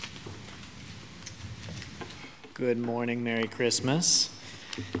Good morning, Merry Christmas.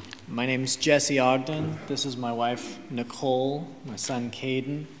 My name's Jesse Ogden. This is my wife, Nicole, my son,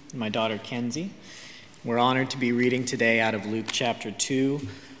 Caden, and my daughter, Kenzie. We're honored to be reading today out of Luke chapter 2.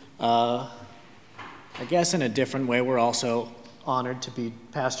 I guess in a different way, we're also honored to be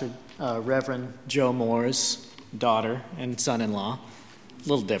Pastor Reverend Joe Moore's daughter and son-in-law. A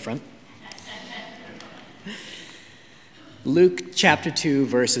little different. Luke chapter 2,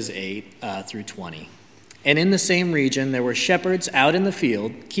 verses 8 through 20. And in the same region there were shepherds out in the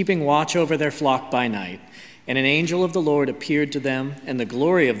field, keeping watch over their flock by night. And an angel of the Lord appeared to them, and the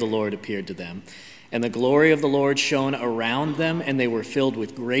glory of the Lord appeared to them. And the glory of the Lord shone around them, and they were filled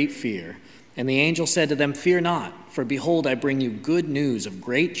with great fear. And the angel said to them, "Fear not, for behold, I bring you good news of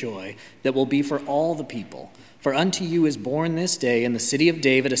great joy that will be for all the people. For unto you is born this day in the city of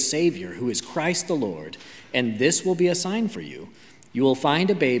David a Savior, who is Christ the Lord. And this will be a sign for you. You will find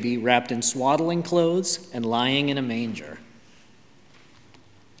a baby wrapped in swaddling clothes and lying in a manger."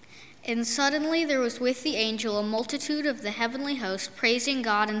 And suddenly there was with the angel a multitude of the heavenly host, praising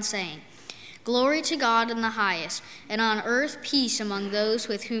God and saying, "Glory to God in the highest, and on earth peace among those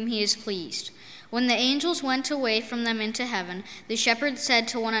with whom he is pleased." When the angels went away from them into heaven, the shepherds said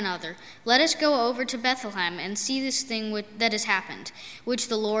to one another, "Let us go over to Bethlehem and see this thing that has happened, which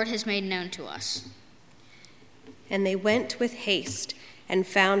the Lord has made known to us." And they went with haste and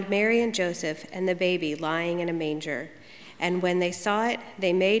found Mary and Joseph and the baby lying in a manger. And when they saw it,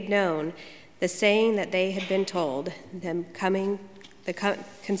 they made known the saying that they had been told them concerning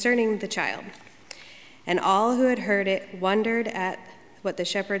the child. And all who had heard it wondered at what the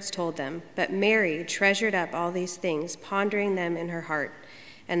shepherds told them. But Mary treasured up all these things, pondering them in her heart.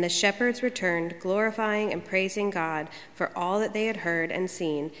 And the shepherds returned, glorifying and praising God for all that they had heard and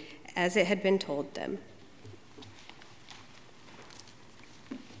seen, as it had been told them.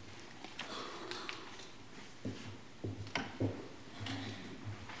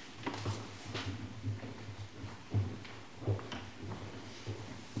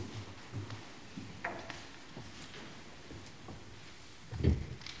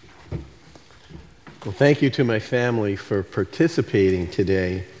 Well, thank you to my family for participating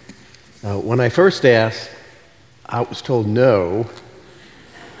today. When I first asked, I was told no.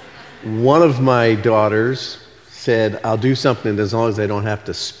 One of my daughters said, "I'll do something as long as I don't have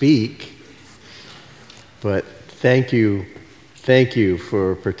to speak." But thank you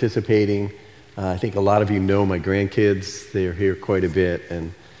for participating. I think a lot of you know my grandkids. They're here quite a bit,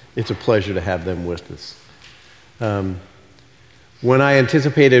 and it's a pleasure to have them with us. When I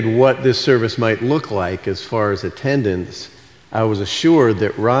anticipated what this service might look like as far as attendance, I was assured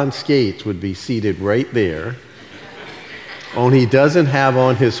that Ron Skates would be seated right there. Only he doesn't have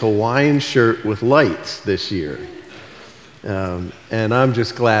on his Hawaiian shirt with lights this year. And I'm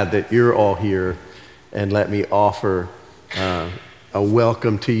just glad that you're all here, and let me offer a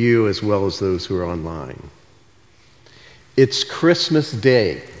welcome to you as well as those who are online. It's Christmas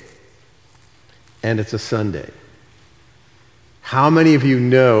Day, and it's a Sunday. How many of you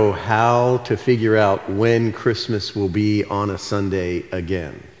know how to figure out when Christmas will be on a Sunday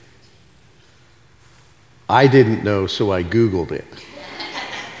again? I didn't know, so I Googled it.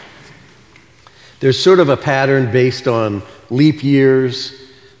 There's sort of a pattern based on leap years.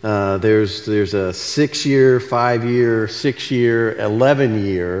 There's a 6-year, 5-year, 6-year,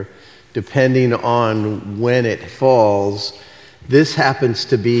 11-year, depending on when it falls. This happens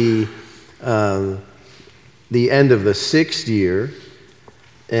to be the end of the 6th year,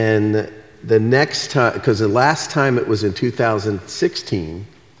 and the next time, because the last time it was in 2016,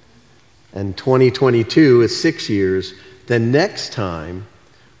 and 2022 is 6 years, the next time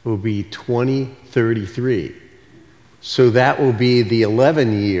will be 2033. So that will be the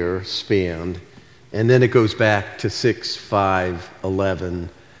 11-year span, and then it goes back to 6, 5, 11.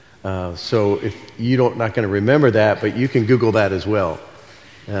 So if you're not going to remember that, but you can Google that as well.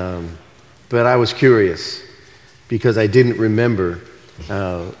 But I was curious, because I didn't remember,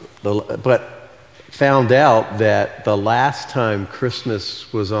 but found out that the last time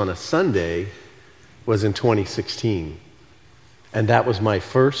Christmas was on a Sunday was in 2016. And that was my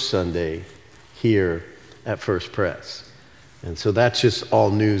first Sunday here at First Pres. And so that's just all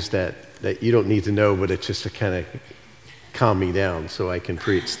news that you don't need to know, but it's just to kind of calm me down so I can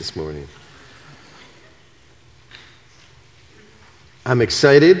preach this morning. I'm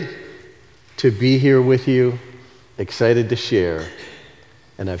excited to be here with you. Excited to share,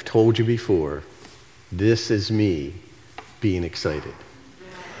 and I've told you before, this is me being excited.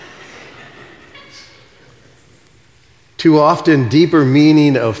 Too often, deeper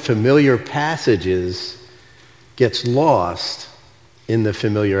meaning of familiar passages gets lost in the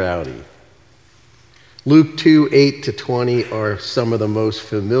familiarity. Luke 2:8-20 are some of the most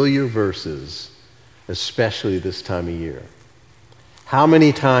familiar verses, especially this time of year. How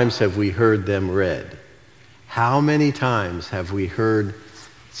many times have we heard them read? How many times have we heard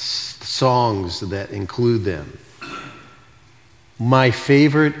songs that include them? My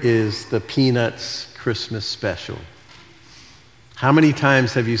favorite is the Peanuts Christmas special. How many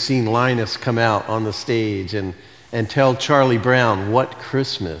times have you seen Linus come out on the stage and tell Charlie Brown what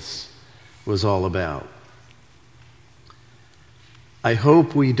Christmas was all about? I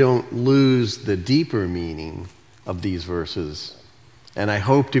hope we don't lose the deeper meaning of these verses, and I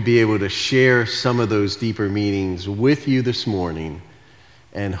hope to be able to share some of those deeper meanings with you this morning,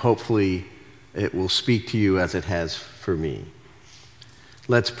 and hopefully it will speak to you as it has for me.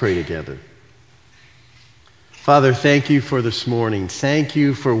 Let's pray together. Father, thank you for this morning. Thank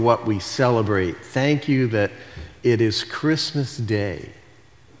you for what we celebrate. Thank you that it is Christmas Day.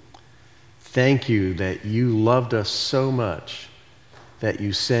 Thank you that you loved us so much that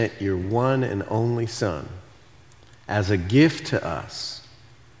you sent your one and only Son as a gift to us,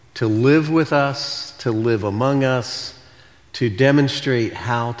 to live with us, to live among us, to demonstrate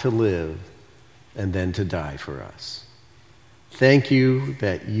how to live, and then to die for us. Thank you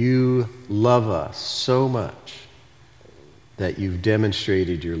that you love us so much that you've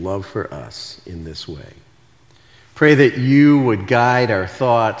demonstrated your love for us in this way. Pray that you would guide our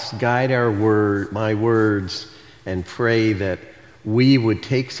thoughts, guide my words, and pray that we would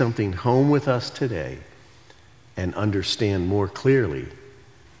take something home with us today and understand more clearly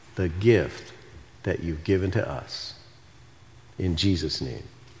the gift that you've given to us. In Jesus' name,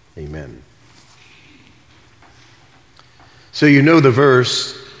 amen. So you know the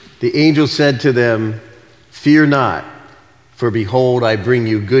verse. The angel said to them, "Fear not, for behold, I bring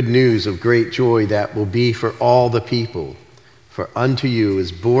you good news of great joy that will be for all the people. For unto you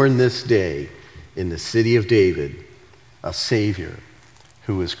is born this day in the city of David a Savior,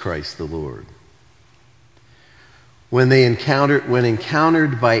 who is Christ the Lord." When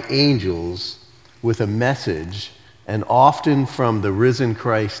encountered by angels with a message, and often from the risen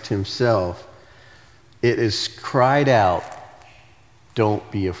Christ himself, it is cried out, "Don't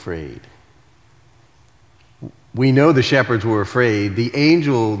be afraid." We know the shepherds were afraid. The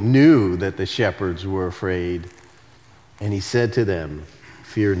angel knew that the shepherds were afraid, and he said to them,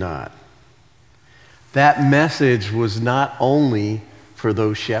 "Fear not." That message was not only for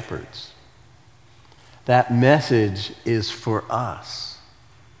those shepherds. That message is for us.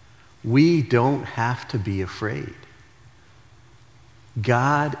 We don't have to be afraid.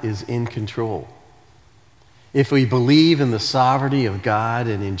 God is in control. If we believe in the sovereignty of God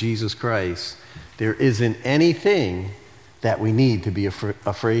and in Jesus Christ, there isn't anything that we need to be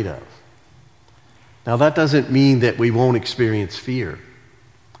afraid of. Now, that doesn't mean that we won't experience fear.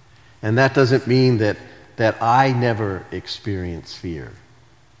 And that doesn't mean that I never experience fear.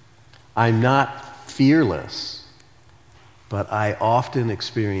 I'm not fearless, but I often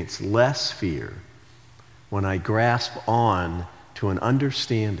experience less fear when I grasp on to an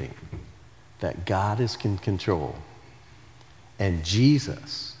understanding that God is in control. And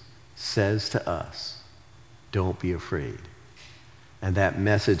Jesus says to us, "Don't be afraid." And that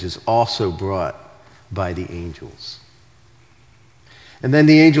message is also brought by the angels. And then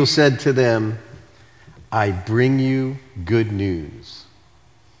the angel said to them, "I bring you good news."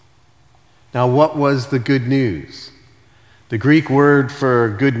 Now, what was the good news? The Greek word for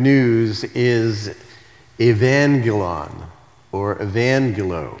good news is evangelon or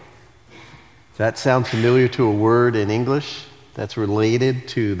evangelo. Does that sound familiar to a word in English that's related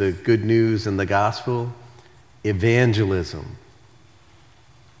to the good news in the gospel? Evangelism.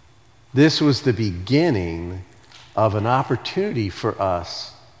 This was the beginning of an opportunity for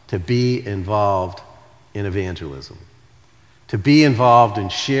us to be involved in evangelism, to be involved in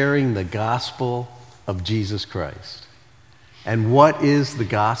sharing the gospel of Jesus Christ. And what is the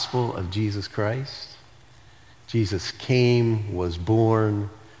gospel of Jesus Christ? Jesus came, was born,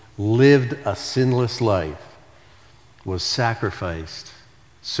 lived a sinless life, was sacrificed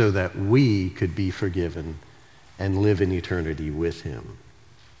so that we could be forgiven and live in eternity with him.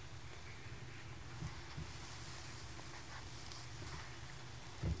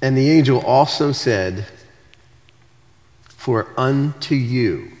 And the angel also said, "For unto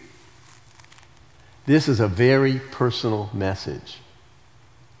you." This is a very personal message.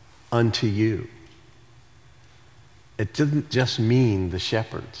 Unto you. It didn't just mean the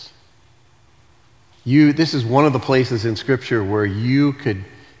shepherds. This is one of the places in Scripture where you could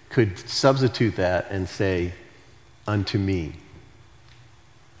substitute that and say, "Unto me,"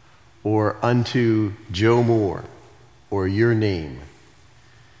 or "Unto Joe Moore," or your name.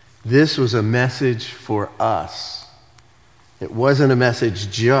 This was a message for us. It wasn't a message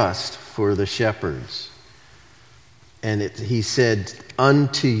just for the shepherds. And he said,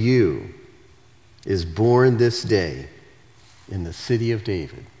 unto you is born this day in the city of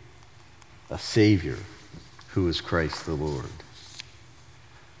David a Savior who is Christ the Lord.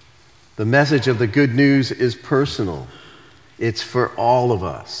 The message of the good news is personal. It's for all of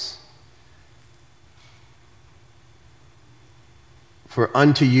us. For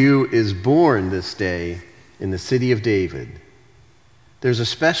unto you is born this day in the city of David. There's a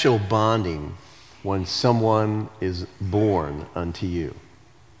special bonding when someone is born unto you.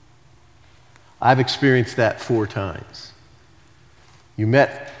 I've experienced that 4 times. You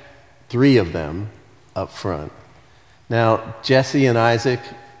met 3 of them up front. Now, Jesse and Isaac,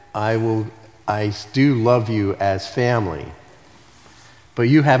 I do love you as family, but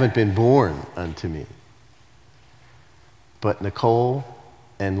you haven't been born unto me. But Nicole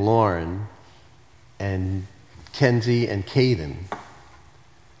and Lauren and Kenzie and Caden,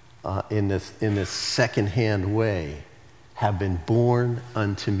 in this second-hand way, have been born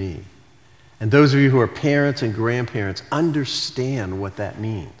unto me. And those of you who are parents and grandparents understand what that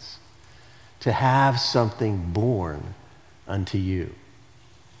means, to have something born unto you.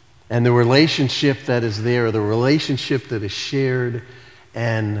 And the relationship that is there, the relationship that is shared,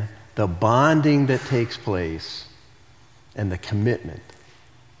 and the bonding that takes place, and the commitment.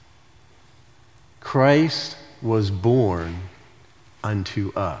 Christ was born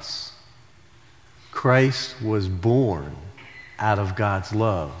unto us. Christ was born out of God's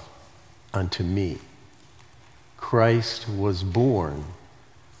love unto me. Christ was born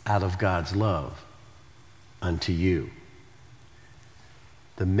out of God's love unto you.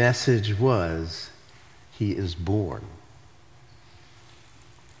 The message was, he is born.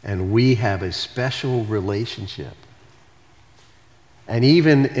 And we have a special relationship. And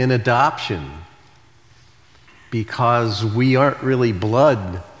even in adoption, because we aren't really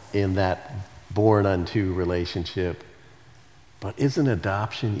blood in that born unto relationship, but isn't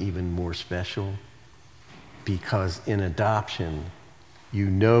adoption even more special? Because in adoption, you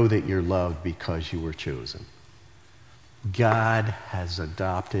know that you're loved because you were chosen. God has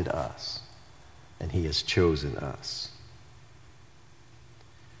adopted us, and he has chosen us.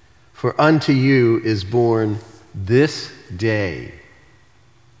 For unto you is born this day.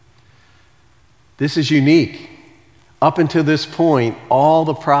 This is unique. Up until this point, all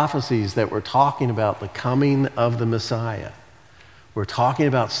the prophecies that were talking about the coming of the Messiah were talking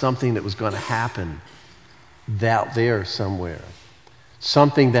about something that was going to happen out there somewhere.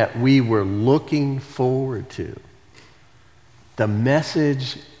 Something that we were looking forward to. The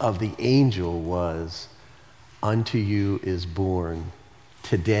message of the angel was, unto you is born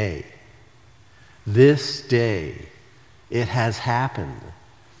today. This day, it has happened.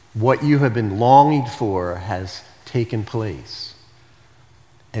 What you have been longing for has taken place.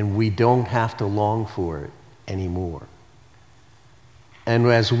 And we don't have to long for it anymore. And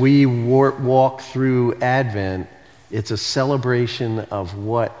as we walk through Advent, it's a celebration of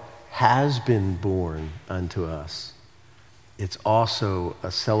what has been born unto us. It's also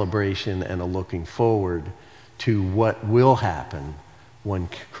a celebration and a looking forward to what will happen when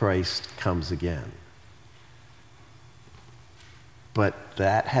Christ comes again. But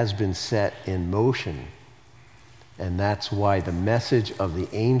that has been set in motion, and that's why the message of the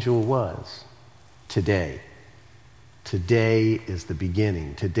angel was today. Today is the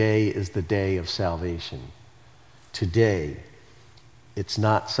beginning. Today is the day of salvation. Today, it's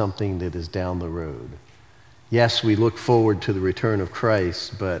not something that is down the road. Yes, we look forward to the return of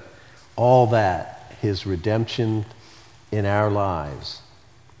Christ, but all that, his redemption in our lives,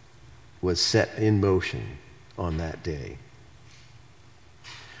 was set in motion on that day.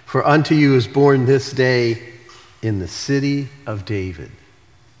 For unto you is born this day in the city of David.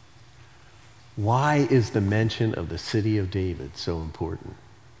 Why is the mention of the city of David so important?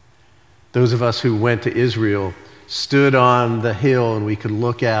 Those of us who went to Israel stood on the hill and we could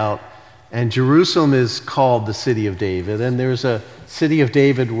look out, and Jerusalem is called the city of David, and there's a city of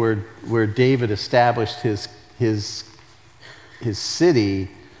David where David established his city,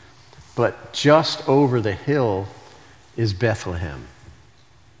 but just over the hill is Bethlehem.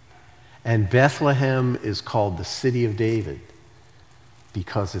 And Bethlehem is called the city of David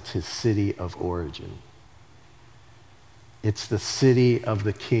because it's his city of origin. It's the city of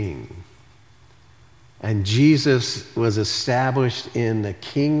the king. And Jesus was established in the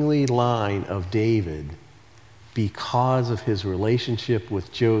kingly line of David because of his relationship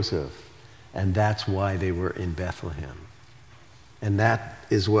with Joseph, and that's why they were in Bethlehem. And that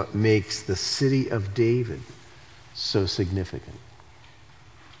is what makes the city of David so significant.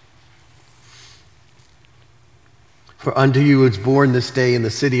 For unto you is born this day in the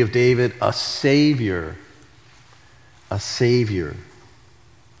city of David a Savior. A Savior.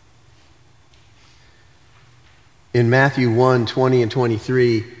 In Matthew 1:20 and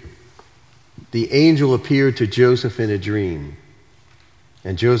 23, the angel appeared to Joseph in a dream.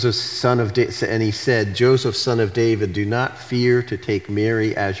 And and he said, Joseph, son of David, do not fear to take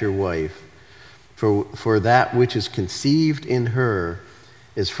Mary as your wife, for that which is conceived in her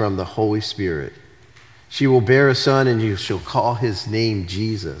is from the Holy Spirit. She will bear a son, and you shall call his name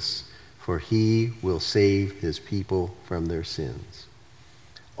Jesus, for he will save his people from their sins.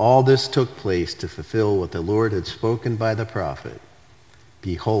 All this took place to fulfill what the Lord had spoken by the prophet.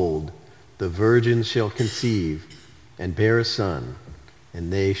 Behold, the virgin shall conceive and bear a son,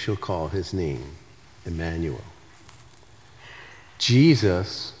 and they shall call his name Emmanuel.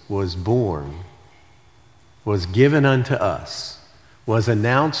 Jesus was born, was given unto us, was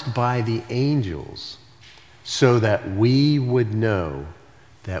announced by the angels, so that we would know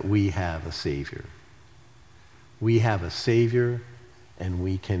that we have a Savior. We have a Savior, and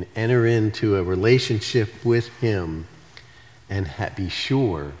we can enter into a relationship with him and be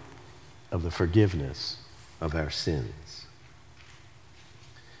sure of the forgiveness of our sins.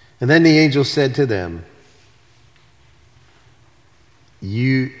 And then the angel said to them,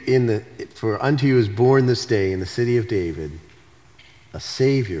 for unto you is born this day in the city of David a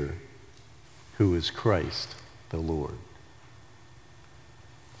Savior, who is Christ the Lord.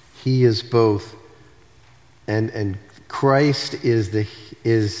 He is both, and Christ is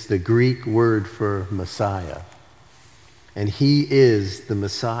the Greek word for Messiah. And he is the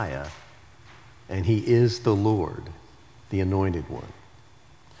Messiah, and he is the Lord, the Anointed One.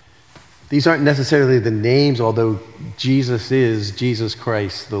 These aren't necessarily the names, although Jesus is Jesus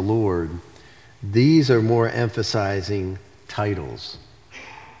Christ the Lord. These are more emphasizing titles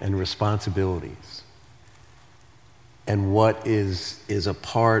and responsibilities and what is a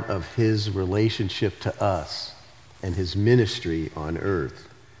part of his relationship to us and his ministry on earth.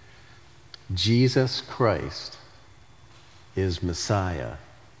 Jesus Christ is Messiah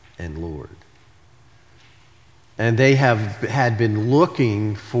and Lord. And they had been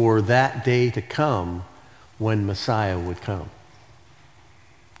looking for that day to come when Messiah would come.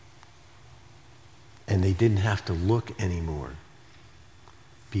 And they didn't have to look anymore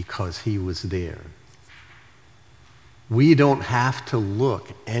because he was there. We don't have to look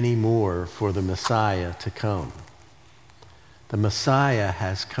anymore for the Messiah to come. The Messiah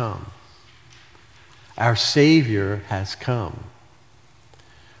has come. Our Savior has come.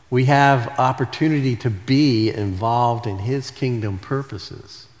 We have opportunity to be involved in his kingdom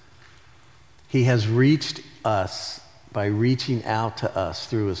purposes. He has reached us by reaching out to us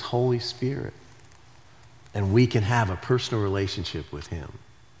through his Holy Spirit. And we can have a personal relationship with him.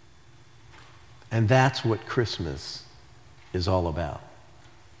 And that's what Christmas is all about.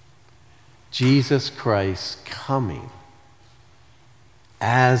 Jesus Christ coming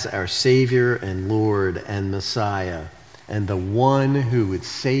as our Savior and Lord and Messiah, and the one who would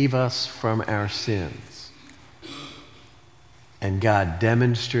save us from our sins. And God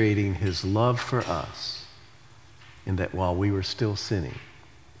demonstrating his love for us in that while we were still sinning,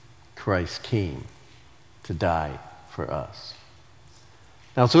 Christ came to die for us.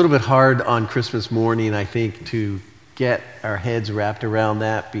 Now, it's a little bit hard on Christmas morning, I think, to get our heads wrapped around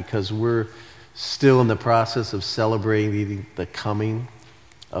that because we're still in the process of celebrating the coming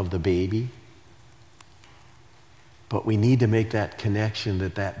of the baby. But we need to make that connection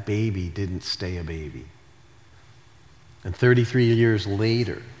that baby didn't stay a baby. And 33 years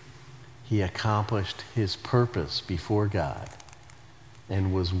later, he accomplished his purpose before God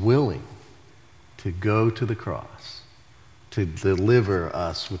and was willing to go to the cross to deliver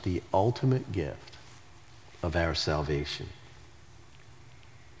us with the ultimate gift of our salvation.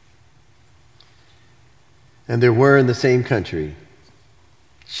 And there were in the same country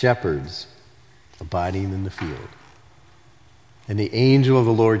shepherds abiding in the field. And the angel of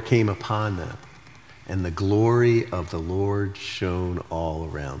the Lord came upon them, and the glory of the Lord shone all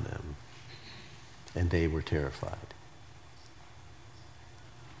around them, and they were terrified.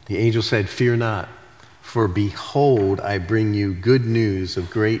 The angel said, "Fear not, for behold, I bring you good news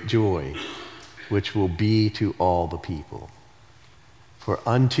of great joy, which will be to all the people. For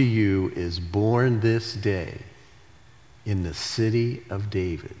unto you is born this day in the city of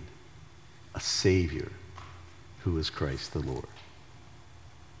David a Savior, who is Christ the Lord."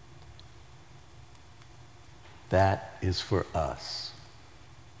 That is for us.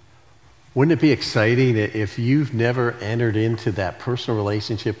 Wouldn't it be exciting if you've never entered into that personal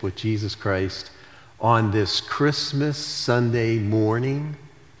relationship with Jesus Christ on this Christmas Sunday morning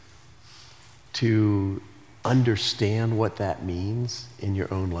to understand what that means in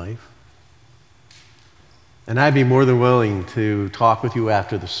your own life? And I'd be more than willing to talk with you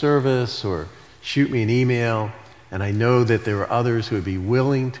after the service or shoot me an email. And I know that there are others who would be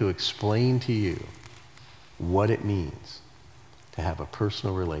willing to explain to you what it means to have a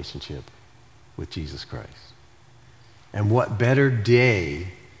personal relationship with Jesus Christ. And what better day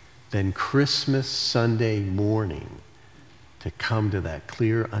than Christmas Sunday morning to come to that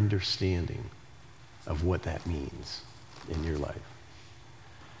clear understanding of what that means in your life.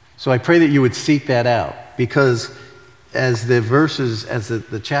 So I pray that you would seek that out, because as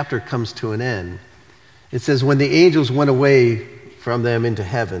the chapter comes to an end, it says, when the angels went away from them into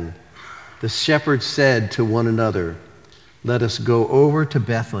heaven, the shepherds said to one another, let us go over to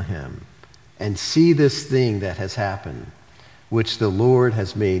Bethlehem and see this thing that has happened, which the Lord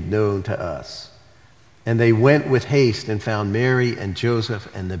has made known to us. And they went with haste and found Mary and Joseph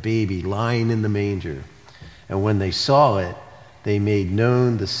and the baby lying in the manger. And when they saw it, they made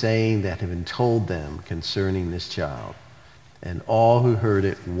known the saying that had been told them concerning this child. And all who heard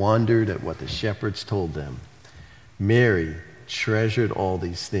it wondered at what the shepherds told them. Mary treasured all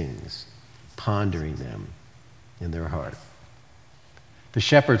these things, pondering them in their heart. The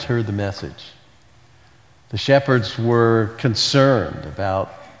shepherds heard the message. The shepherds were concerned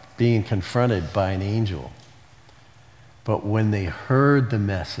about being confronted by an angel. But when they heard the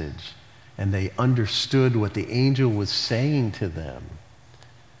message and they understood what the angel was saying to them,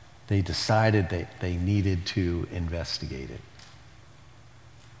 they decided that they needed to investigate it.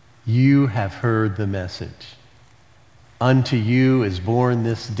 You have heard the message. Unto you is born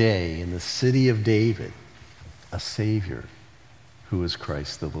this day in the city of David a Savior, who is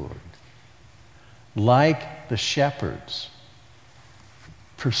Christ the Lord. Like the shepherds,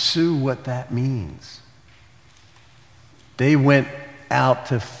 pursue what that means. They went out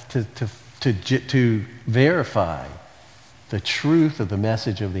to verify the truth of the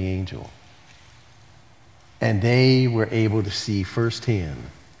message of the angel. And they were able to see firsthand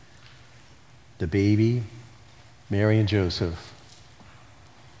the baby, Mary and Joseph,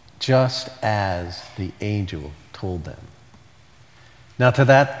 just as the angel told them. Now to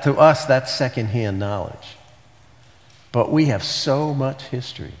us, that's secondhand knowledge. But we have so much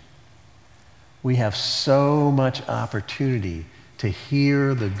history. We have so much opportunity to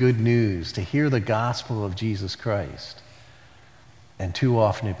hear the good news, to hear the gospel of Jesus Christ. And too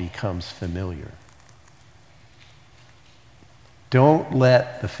often it becomes familiar. Don't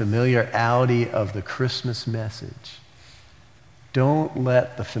let the familiarity of the Christmas message, don't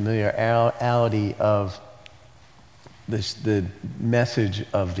let the familiarity of the message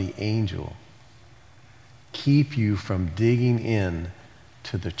of the angel keep you from digging in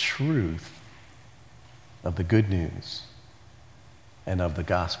to the truth of the good news and of the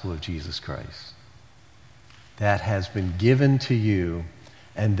gospel of Jesus Christ that has been given to you,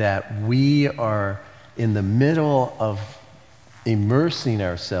 and that we are in the middle of immersing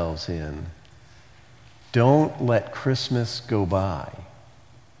ourselves in. Don't let Christmas go by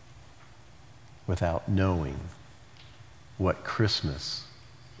without knowing what Christmas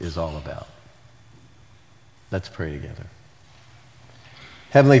is all about. Let's pray together.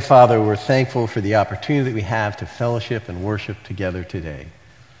 Heavenly Father, we're thankful for the opportunity that we have to fellowship and worship together today.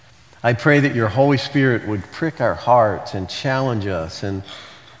 I pray that your Holy Spirit would prick our hearts and challenge us and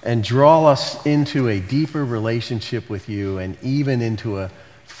draw us into a deeper relationship with you, and even into a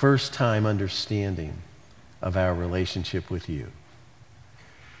first-time understanding of our relationship with you.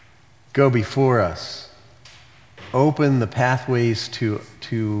 Go before us. Open the pathways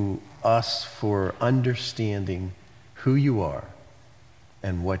to us for understanding who you are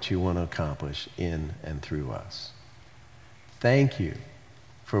and what you want to accomplish in and through us. Thank you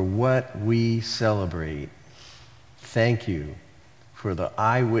for what we celebrate. Thank you for the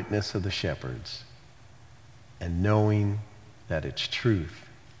eyewitness of the shepherds and knowing that it's truth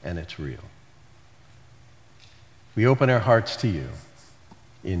and it's real. We open our hearts to you.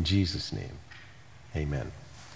 In Jesus' name, amen.